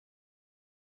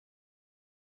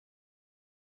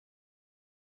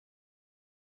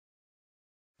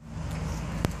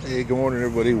Hey, good morning,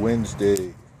 everybody.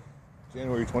 Wednesday,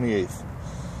 January 28th.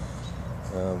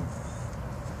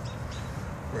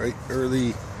 Right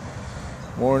early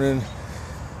morning.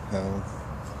 Me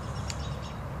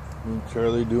and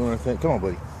Charlie doing our thing. Come on,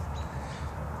 buddy.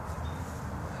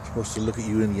 I'm supposed to look at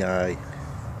you in the eye.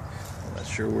 I'm not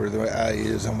sure where the eye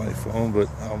is on my phone, but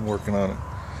I'm working on it.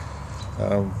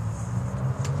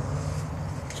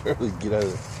 Charlie, get out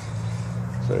of there.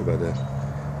 Sorry about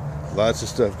that. Lots of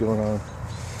stuff going on.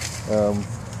 I don't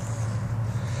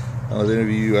know if any of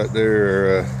you out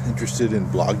there are interested in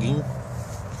blogging.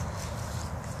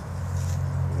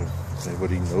 If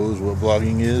anybody knows what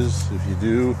blogging is, if you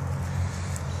do,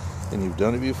 and you've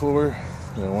done it before,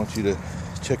 then I want you to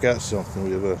check out something.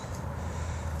 We have a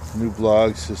new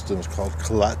blog system. It's called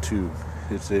Kalatu.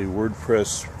 It's a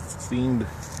WordPress themed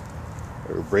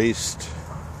or based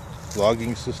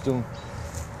blogging system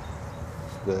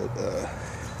that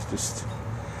just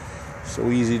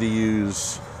so easy to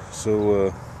use,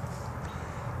 so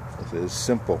it's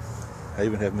simple. I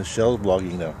even have Michelle's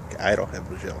blogging now. I don't have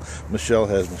Michelle. Michelle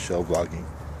has Michelle blogging.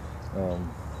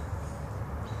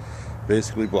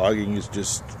 Basically, blogging is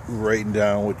just writing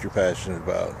down what you're passionate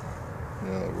about.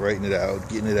 Writing it out,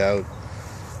 getting it out,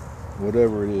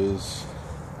 whatever it is.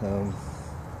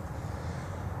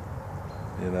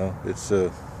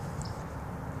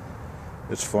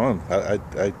 It's fun.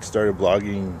 I started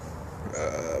blogging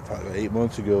probably 8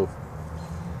 months ago.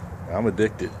 I'm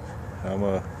addicted. I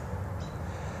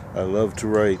love to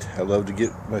write. I love to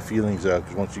get my feelings out,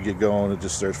 because once you get going, it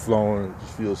just starts flowing. It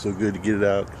just feels so good to get it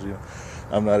out, because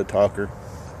I'm not a talker.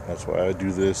 That's why I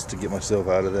do this, to get myself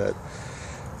out of that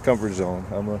comfort zone.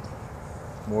 I'm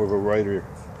more of a writer.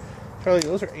 Charlie,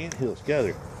 those are anthills.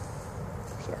 Gather.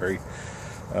 Sorry.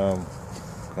 I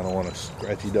don't want a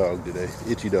scratchy dog today.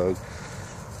 Itchy dog.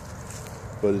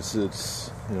 But it's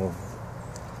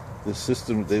this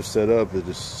system that they've set up is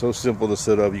just so simple to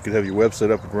set up. You could have your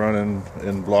website up and running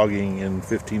and blogging in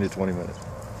 15 to 20 minutes.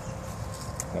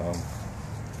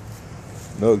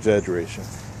 No exaggeration.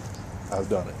 I've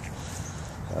done it.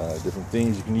 Different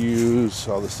things you can use.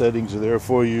 All the settings are there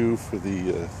for you for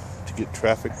to get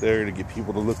traffic there, to get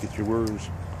people to look at your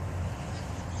words.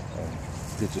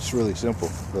 It's just really simple.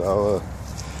 But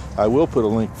I will put a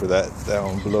link for that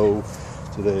down below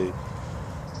today.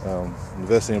 The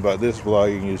best thing about this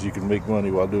blogging is you can make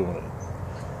money while doing it.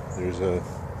 There's a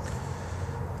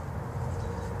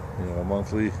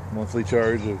monthly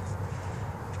charge of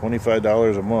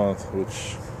 $25 a month,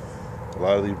 which a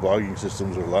lot of these blogging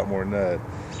systems are a lot more than that.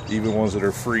 Even ones that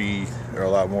are free are a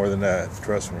lot more than that.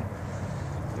 Trust me.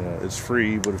 It's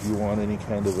free, but if you want any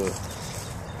kind of a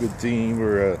good theme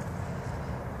or a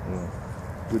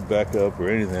good backup or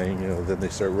anything, then they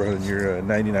start running your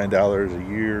 $99 a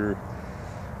year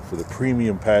for the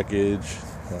premium package.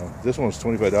 This one's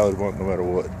 $25 a month no matter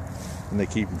what, and they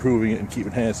keep improving it and keep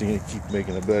enhancing it and keep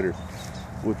making it better,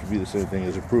 which would be the same thing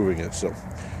as improving it. So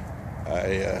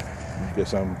I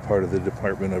guess I'm part of the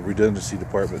redundancy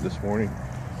department this morning,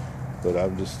 but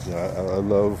I'm just I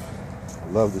love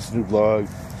this new blog.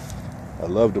 I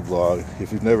love to blog.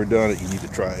 If you've never done it, you need to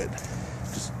try it.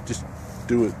 Just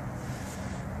do it.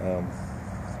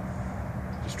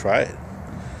 Just try it.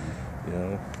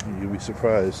 You'll be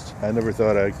surprised. I never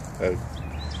thought I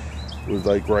would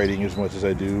like writing as much as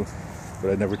I do, but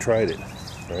I never tried it.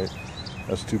 Right? I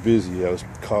was too busy. I was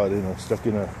stuck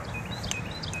in a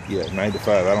 9 to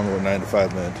 5. I don't know what 9 to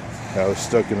 5 meant. I was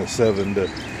stuck in a 7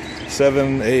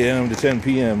 a.m. to 10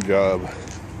 p.m. job,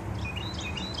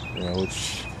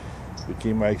 which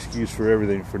became my excuse for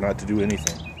everything, for not to do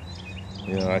anything.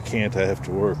 I have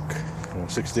to work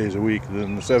 6 days a week. And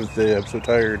then the 7th day, I'm so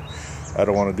tired, I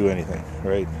don't want to do anything,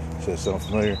 right? Does that sound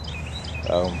familiar?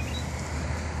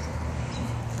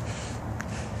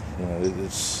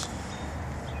 It's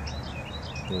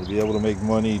to be able to make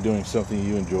money doing something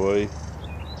you enjoy,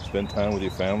 spend time with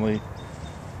your family,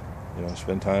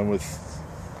 spend time with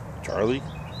Charlie.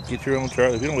 Get your own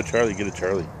Charlie. If you don't know Charlie, get a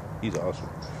Charlie. He's awesome.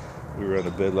 We were out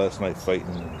of bed last night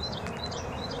fighting.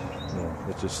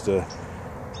 It's just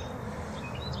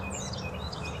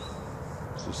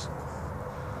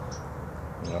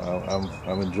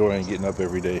I'm enjoying getting up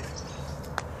every day.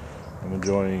 I'm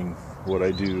enjoying what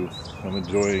I do. I'm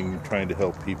enjoying trying to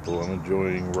help people. I'm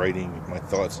enjoying writing my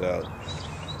thoughts out.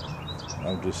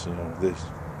 I'm just, me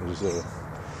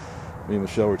and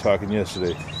Michelle were talking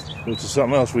yesterday, which is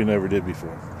something else we never did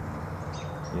before.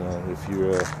 If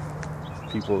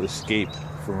people escape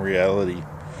from reality,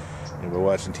 by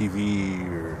watching TV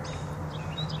or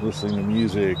listening to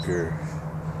music, or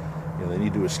they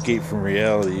need to escape from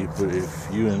reality. But if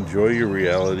you enjoy your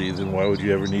reality, then why would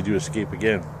you ever need to escape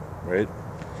again, right?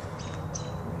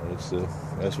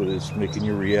 That's what it's making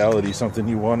your reality something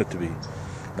you want it to be,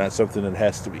 not something that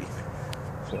has to be.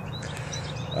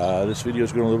 So this video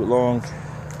is going a little bit long,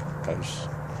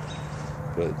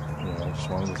 but I just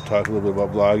wanted to talk a little bit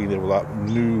about blogging. They have a lot of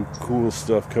new cool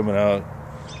stuff coming out.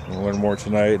 We'll learn more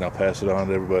tonight, and I'll pass it on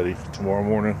to everybody tomorrow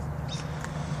morning.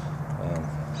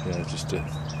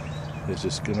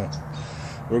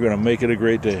 We're gonna make it a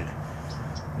great day.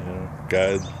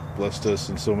 God blessed us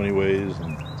in so many ways,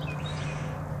 and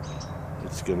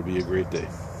it's gonna be a great day.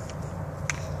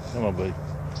 Come on, buddy.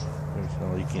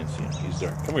 Oh, you can't see him. He's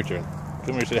dark. Come here, Charlie.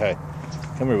 Come here, say hi.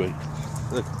 Come here, buddy.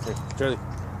 Look, here, Charlie.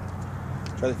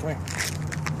 Charlie, come here.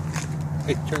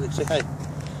 Hey, Charlie, say hi.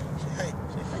 Say hi.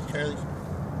 Say hi, Charlie.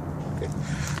 Okay.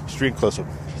 Just drink close up.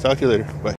 Talk to you later. Bye.